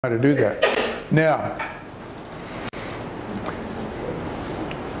how to do that. Now,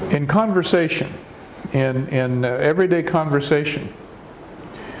 in conversation, in everyday conversation,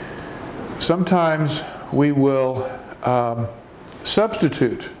 sometimes we will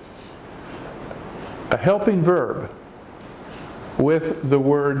substitute a helping verb with the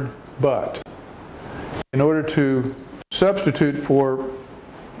word but in order to substitute for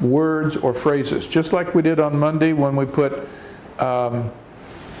words or phrases, just like we did on Monday when we put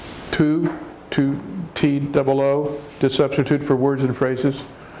to T-O-O to substitute for words and phrases.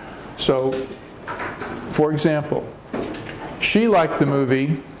 So, for example, she liked the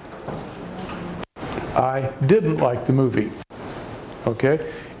movie, I didn't like the movie. Okay?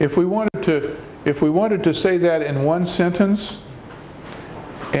 If we wanted to say that in one sentence,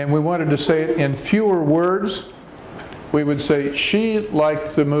 and we wanted to say it in fewer words, we would say, she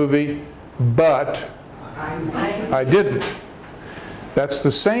liked the movie, but I didn't. That's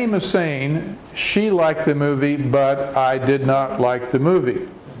the same as saying, she liked the movie, but I did not like the movie.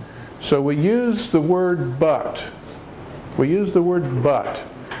 So we use the word but. We use the word but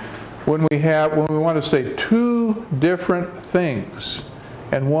when we want to say two different things,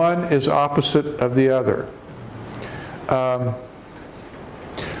 and one is opposite of the other.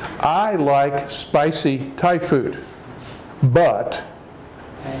 I like spicy Thai food, but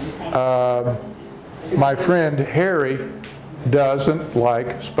my friend Harry doesn't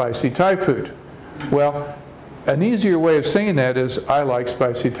like spicy Thai food. Well, an easier way of saying that is, I like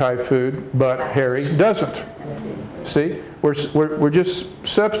spicy Thai food, but Harry doesn't. See? We're just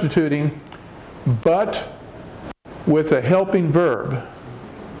substituting but with a helping verb,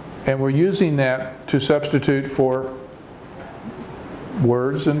 and we're using that to substitute for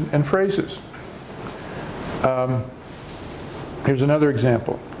words and phrases. Here's another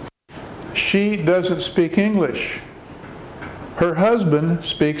example. She doesn't speak English. Her husband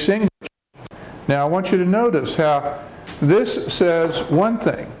speaks English. Now I want you to notice how this says one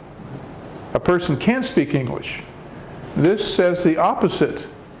thing. A person can speak English. This says the opposite.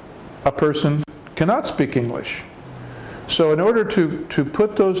 A person cannot speak English. So in order to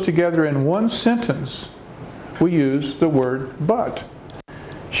put those together in one sentence, we use the word but.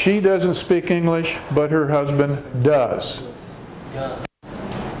 She doesn't speak English, but her husband does.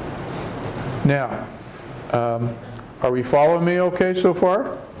 Now, are we following me okay so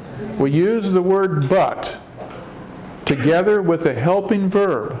far? We use the word but together with a helping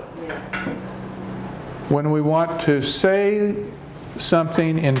verb when we want to say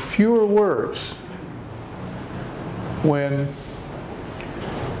something in fewer words. When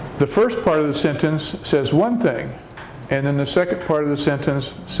the first part of the sentence says one thing, and then the second part of the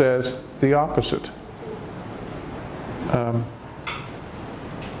sentence says the opposite.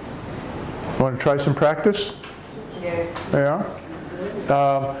 Want to try some practice? Yes. Yeah.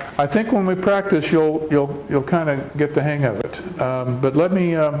 I think when we practice, you'll kind of get the hang of it. But let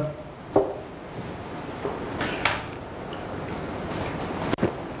me.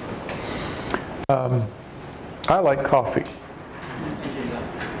 I like coffee.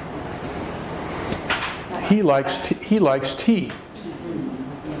 He likes tea.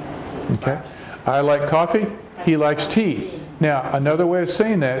 Okay. I like coffee. He likes tea. Now, another way of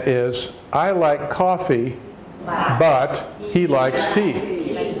saying that is, I like coffee, but he likes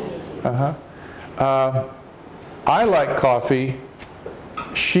tea. I like coffee.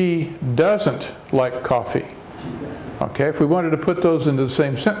 She doesn't like coffee. Okay, if we wanted to put those into the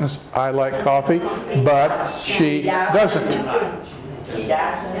same sentence, I like coffee, but she doesn't.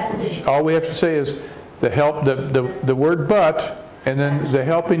 All we have to say is the word but, and then the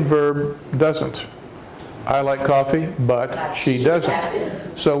helping verb doesn't. I like coffee, but she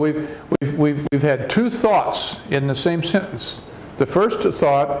doesn't. So we've had two thoughts in the same sentence. The first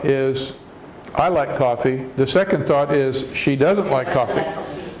thought is, I like coffee. The second thought is, she doesn't like coffee.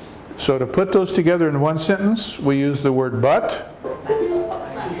 So to put those together in one sentence, we use the word but,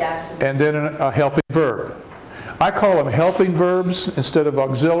 and then a helping verb. I call them helping verbs instead of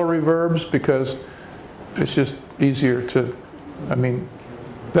auxiliary verbs because it's just easier to,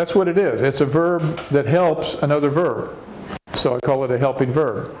 that's what it is. It's a verb that helps another verb. So I call it a helping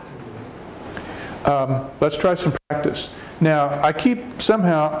verb. Let's try some practice. Now,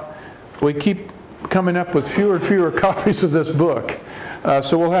 we keep coming up with fewer and fewer copies of this book.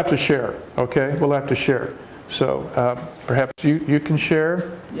 So we'll have to share, okay? We'll have to share. So perhaps you can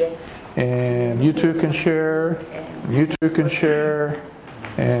share. Yes. And you two can share. You two can share.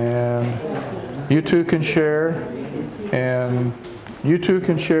 And you two can share. And you two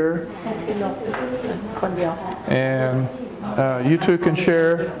can share. And you two can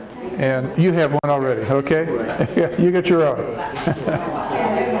share. And you have one already, okay? You get your own.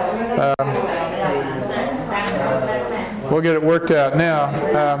 We'll get it worked out now.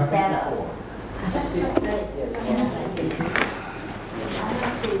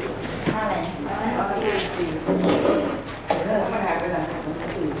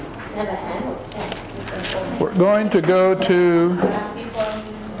 We're going to go to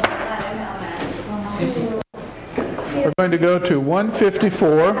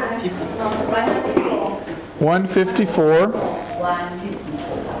 154. 154.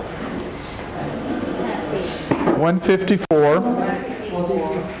 154.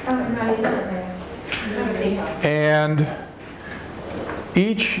 And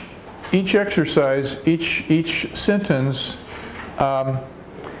each exercise, each sentence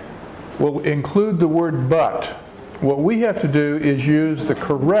will include the word but. What we have to do is use the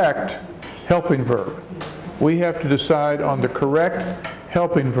correct helping verb. We have to decide on the correct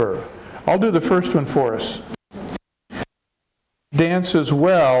helping verb. I'll do the first one for us. Dances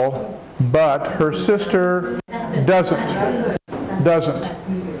well, but her sister doesn't.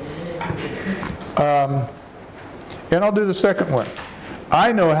 And I'll do the second one.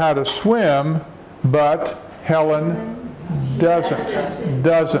 I know how to swim, but Helen doesn't.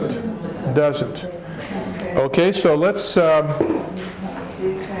 Okay, so let's start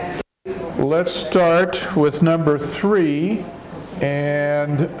with number 3,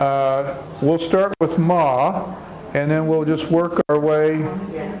 and we'll start with Ma, and then we'll just work our way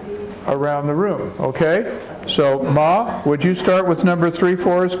around the room, okay? So Ma, would you start with number 3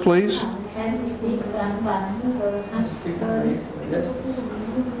 for us, please?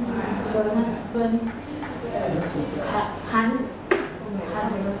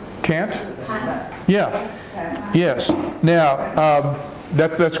 Can't? Yeah. Yes. Now,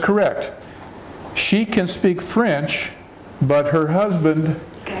 that's correct. She can speak French, but her husband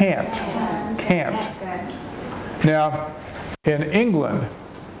can't. Now, in England,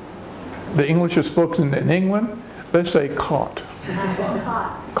 the English is spoken in England, they say can't.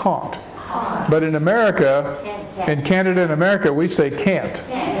 But in America, in Canada and America, we say can't.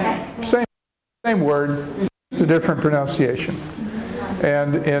 Same word, just a different pronunciation.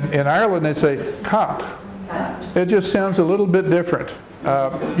 And in Ireland, they say can't. It just sounds a little bit different.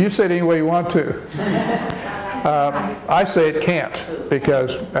 You say it any way you want to. I say it can't,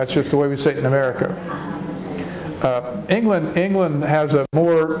 because that's just the way we say it in America. England has a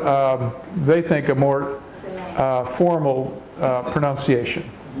more, they think, a more formal pronunciation.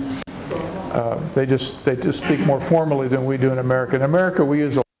 They just speak more formally than we do in America. In America, we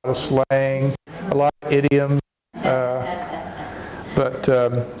use a lot of slang, a lot of idioms.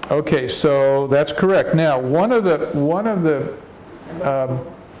 Okay, so that's correct. Now, one of the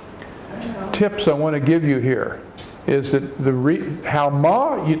tips I want to give you here is that how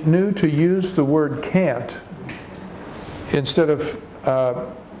Ma knew to use the word can't instead of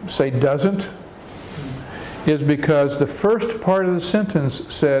say doesn't is because the first part of the sentence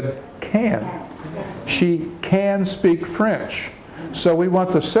said can. She can speak French. So we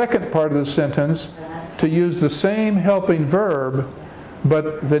want the second part of the sentence to use the same helping verb,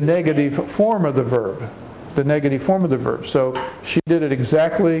 but the negative form of the verb. The negative form of the verb. So she did it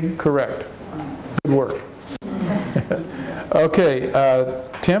exactly correct. Good work. Okay,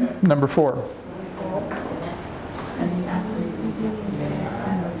 Tim, number 4.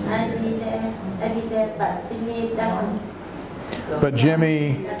 But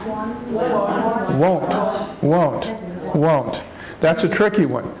Jimmy won't. That's a tricky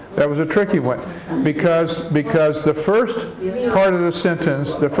one. That was a tricky one because the first part of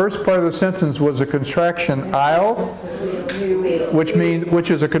the sentence was a contraction I'll,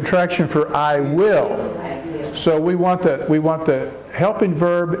 which is a contraction for I will. So we want the helping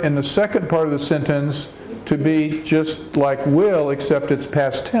verb in the second part of the sentence to be just like will, except it's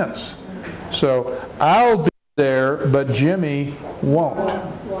past tense. So I'll be there, but Jimmy won't.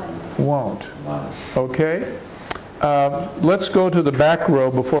 Okay? Let's go to the back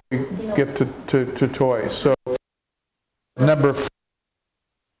row before we get to toys. So number 5.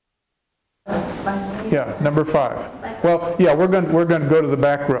 Well, yeah, we're going to go to the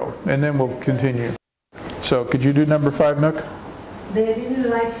back row, and then we'll continue. So could you do number 5, Nook? They didn't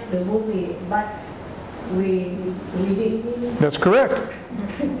like the movie, but we did. That's correct.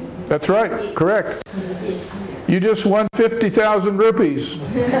 That's right. Correct. You just won 50,000 rupees.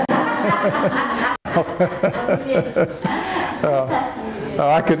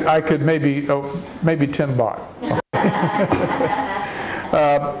 I could maybe 10 baht.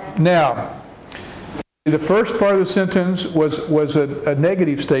 Now, the first part of the sentence was a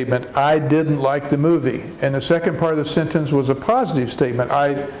negative statement. I didn't like the movie, and the second part of the sentence was a positive statement.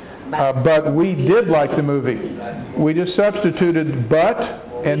 But we did like the movie. We just substituted but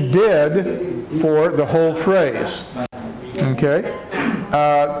and did for the whole phrase. Okay?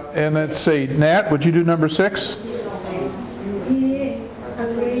 And let's see, Nat, would you do number 6? He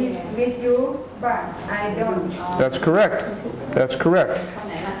agrees with you, but I don't. That's correct. That's correct.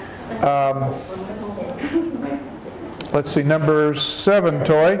 Let's see, number 7,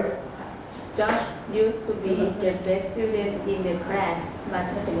 Toy. Josh used to be the best student in the class, but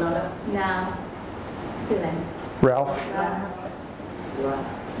now, Ralph.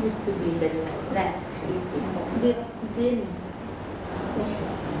 used to be the best. Didn't.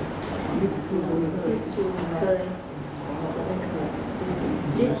 Used toเคย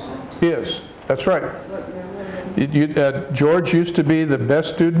Is. That's right. George used to be the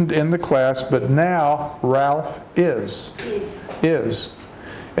best student in the class, but now Ralph is. Is.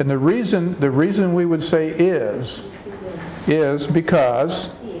 And the reason we would say is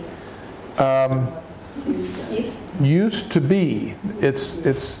because used to be.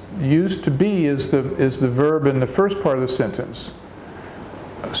 It's used to be is the verb in the first part of the sentence.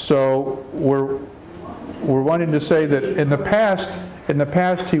 So we're wanting to say that in the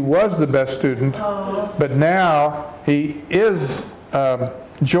past he was the best student, but now he is.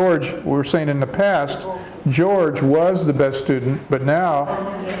 George, we're saying in the past, George was the best student, but now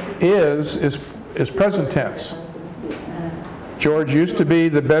is present tense. George used to be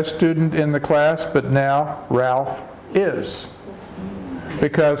the best student in the class, but now Ralph is.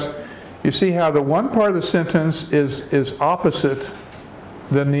 Because you see how the one part of the sentence is opposite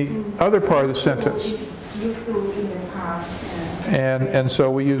than the other part of the sentence. And so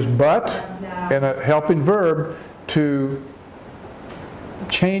we use but and a helping verb to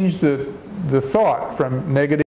change the thought from negative